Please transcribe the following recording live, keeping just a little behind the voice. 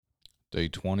Day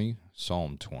 20,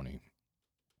 Psalm 20.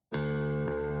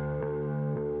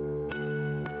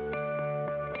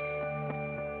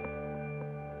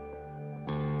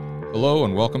 Hello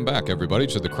and welcome back, everybody,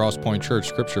 to the Crosspoint Church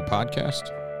Scripture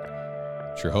Podcast.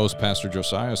 It's your host, Pastor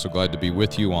Josiah. So glad to be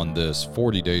with you on this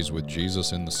 40 Days with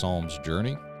Jesus in the Psalms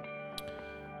journey.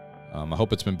 I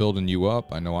hope it's been building you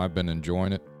up. I know I've been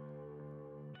enjoying it.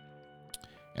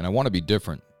 And I want to be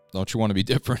different. Don't you want to be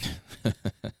different?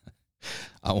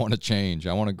 I want to change.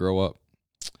 I want to grow up.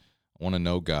 I want to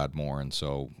know God more. And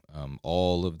so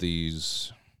all of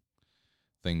these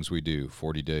things we do,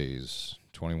 40 days,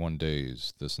 21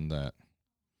 days, this and that,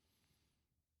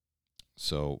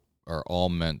 so are all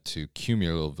meant to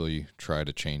cumulatively try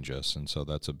to change us. And so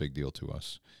that's a big deal to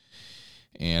us.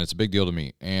 And it's a big deal to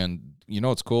me. And you know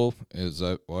what's cool is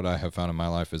that what I have found in my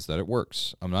life is that it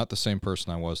works. I'm not the same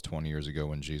person I was 20 years ago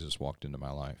when Jesus walked into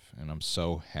my life. And I'm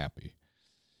so happy.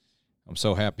 I'm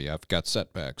so happy. I've got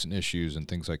setbacks and issues and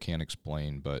things I can't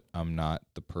explain, but I'm not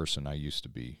the person I used to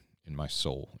be in my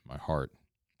soul, in my heart.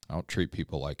 I don't treat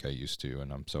people like I used to,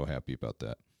 and I'm so happy about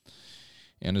that.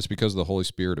 And it's because of the Holy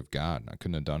Spirit of God. I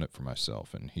couldn't have done it for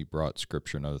myself, and He brought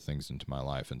Scripture and other things into my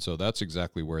life. And so that's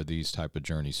exactly where these type of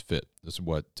journeys fit. This is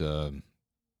what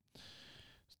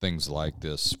things like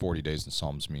this 40 Days in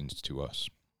Psalms means to us.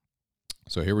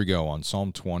 So here we go on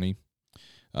Psalm 20.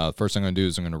 First thing I'm going to do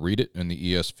is I'm going to read it in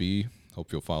the ESV.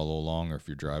 Hope you'll follow along, or if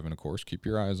you're driving, of course, keep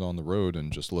your eyes on the road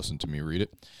and just listen to me read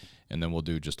it. And then we'll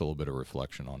do just a little bit of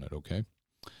reflection on it, okay?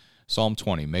 Psalm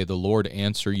 20, May the Lord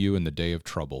answer you in the day of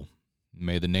trouble.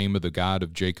 May the name of the God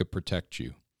of Jacob protect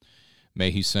you.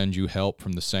 May He send you help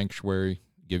from the sanctuary,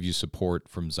 give you support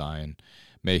from Zion.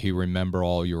 May He remember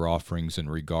all your offerings and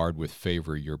regard with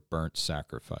favor your burnt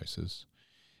sacrifices.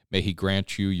 May He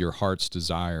grant you your heart's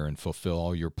desire and fulfill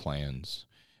all your plans.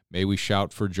 May we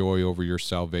shout for joy over your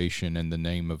salvation in the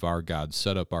name of our God.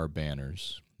 Set up our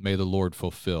banners. May the Lord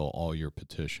fulfill all your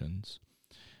petitions.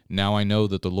 Now I know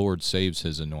that the Lord saves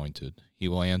His anointed. He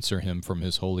will answer him from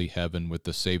His holy heaven with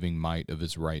the saving might of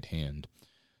His right hand.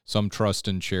 Some trust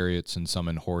in chariots and some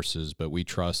in horses, but we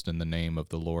trust in the name of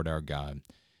the Lord our God.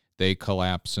 They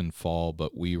collapse and fall,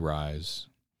 but we rise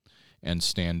and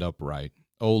stand upright.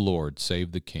 O Lord,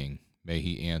 save the King. May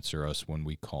He answer us when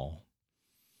we call.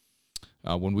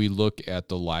 When we look at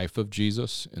the life of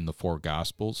Jesus in the four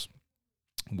Gospels,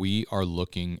 we are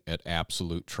looking at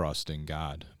absolute trust in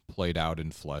God, played out in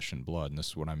flesh and blood, and this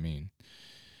is what I mean.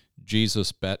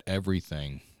 Jesus bet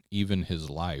everything, even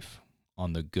His life,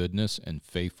 on the goodness and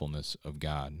faithfulness of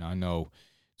God. Now, I know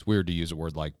it's weird to use a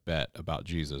word like bet about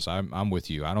Jesus. I'm with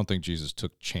you. I don't think Jesus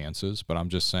took chances, but I'm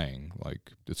just saying,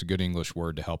 like, it's a good English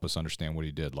word to help us understand what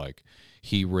He did. Like,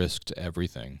 He risked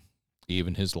everything,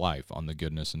 even His life, on the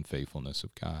goodness and faithfulness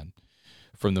of God.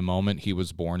 From the moment He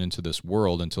was born into this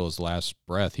world until His last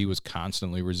breath, He was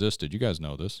constantly resisted. You guys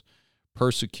know this.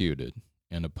 Persecuted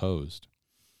and opposed.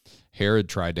 Herod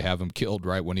tried to have Him killed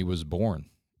right when He was born,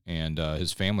 and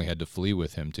His family had to flee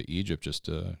with Him to Egypt just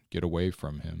to get away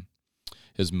from Him.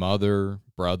 His mother,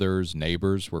 brothers,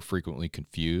 neighbors were frequently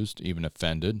confused, even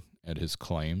offended at His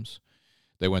claims.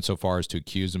 They went so far as to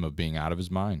accuse Him of being out of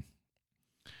His mind.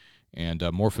 And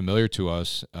more familiar to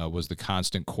us was the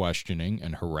constant questioning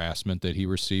and harassment that He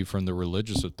received from the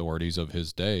religious authorities of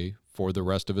His day for the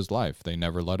rest of His life. They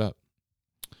never let up.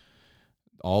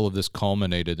 All of this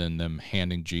culminated in them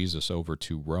handing Jesus over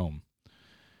to Rome,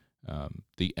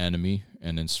 the enemy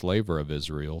and enslaver of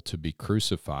Israel, to be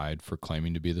crucified for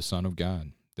claiming to be the Son of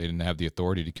God. They didn't have the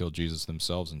authority to kill Jesus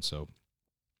themselves, and so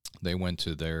they went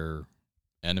to their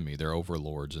enemy, their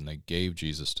overlords, and they gave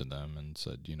Jesus to them and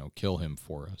said, kill Him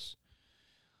for us.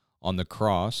 On the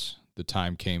cross, the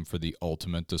time came for the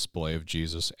ultimate display of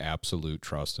Jesus' absolute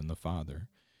trust in the Father.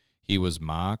 He was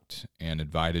mocked and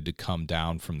invited to come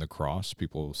down from the cross.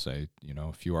 People will say,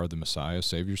 if you are the Messiah,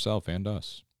 save yourself and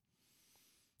us.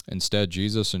 Instead,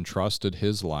 Jesus entrusted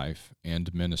His life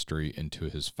and ministry into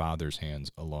His Father's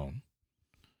hands alone.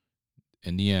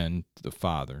 In the end, the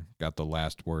Father got the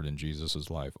last word in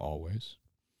Jesus' life always.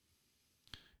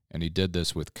 And He did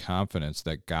this with confidence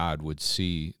that God would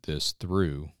see this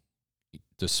through,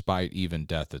 despite even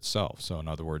death itself. So in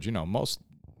other words, most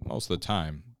of the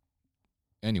time,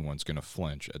 anyone's going to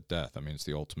flinch at death. I mean, it's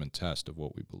the ultimate test of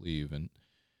what we believe, and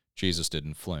Jesus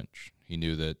didn't flinch. He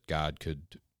knew that God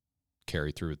could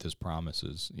carry through with His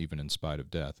promises, even in spite of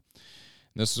death.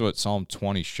 And this is what Psalm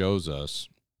 20 shows us,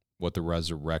 what the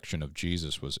resurrection of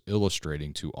Jesus was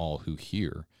illustrating to all who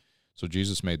hear. So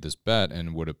Jesus made this bet, and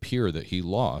it would appear that He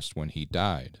lost when He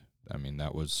died. I mean,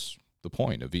 that was the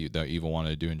point of that evil wanted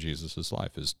to do in Jesus'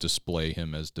 life, is display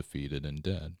Him as defeated and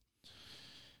dead.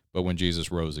 But when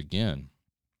Jesus rose again,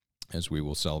 as we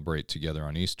will celebrate together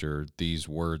on Easter, these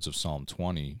words of Psalm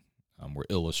 20 were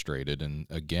illustrated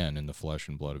again in the flesh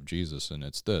and blood of Jesus. And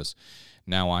it's this: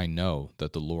 now I know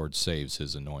that the Lord saves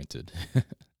his anointed.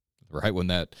 Right when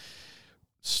that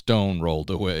stone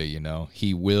rolled away,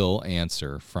 he will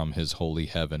answer from his holy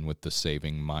heaven with the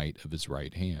saving might of his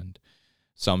right hand.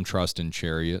 Some trust in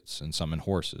chariots and some in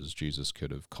horses. Jesus could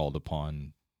have called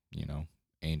upon,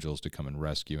 angels to come and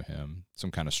rescue him, some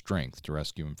kind of strength to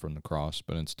rescue him from the cross.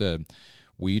 But instead,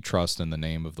 we trust in the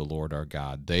name of the Lord our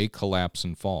God. They collapse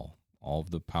and fall. All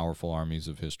of the powerful armies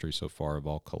of history so far have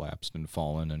all collapsed and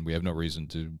fallen, and we have no reason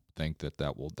to think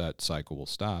that cycle will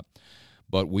stop.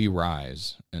 But we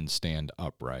rise and stand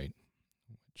upright,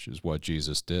 which is what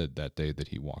Jesus did that day that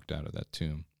he walked out of that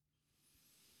tomb.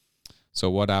 So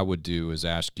what I would do is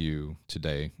ask you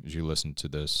today, as you listen to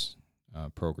this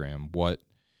program,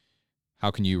 how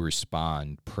can you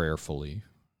respond prayerfully?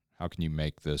 How can you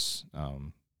make this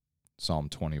Psalm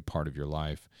 20 a part of your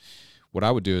life? What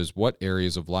I would do is, what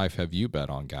areas of life have you bet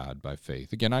on God by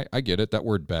faith? Again, I get it, that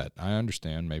word bet. I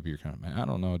understand. Maybe you're kind of, man, I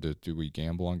don't know, do we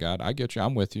gamble on God? I get you.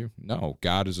 I'm with you. No,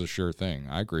 God is a sure thing.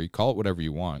 I agree. Call it whatever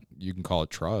you want. You can call it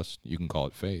trust. You can call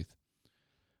it faith.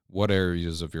 What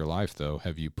areas of your life, though,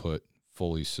 have you put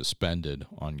fully suspended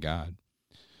on God?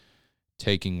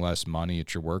 Taking less money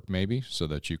at your work, maybe, so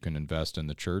that you can invest in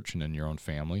the church and in your own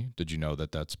family. Did you know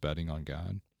that that's betting on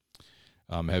God?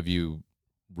 Have you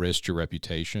risked your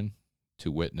reputation to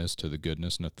witness to the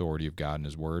goodness and authority of God and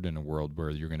his word in a world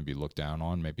where you're going to be looked down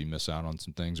on, maybe miss out on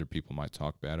some things, or people might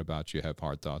talk bad about you, have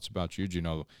hard thoughts about you? Do you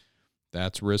know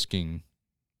that's risking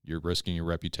your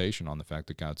reputation on the fact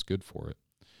that God's good for it?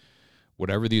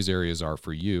 Whatever these areas are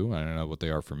for you, I don't know what they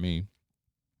are for me,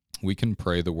 we can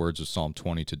pray the words of Psalm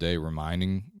 20 today,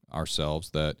 reminding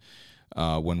ourselves that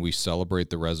when we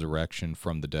celebrate the resurrection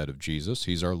from the dead of Jesus,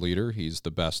 he's our leader, he's the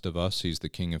best of us, he's the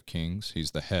King of Kings, he's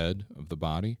the head of the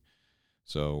body.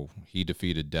 So he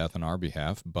defeated death on our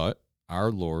behalf, but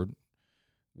our Lord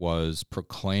was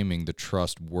proclaiming the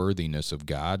trustworthiness of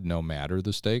God no matter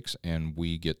the stakes, and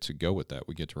we get to go with that.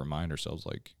 We get to remind ourselves,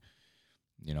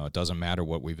 it doesn't matter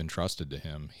what we've entrusted to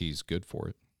him, he's good for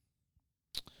it.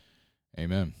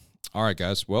 Amen. All right,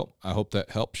 guys. Well, I hope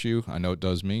that helps you. I know it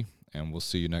does me, and we'll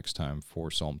see you next time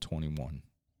for Psalm 21.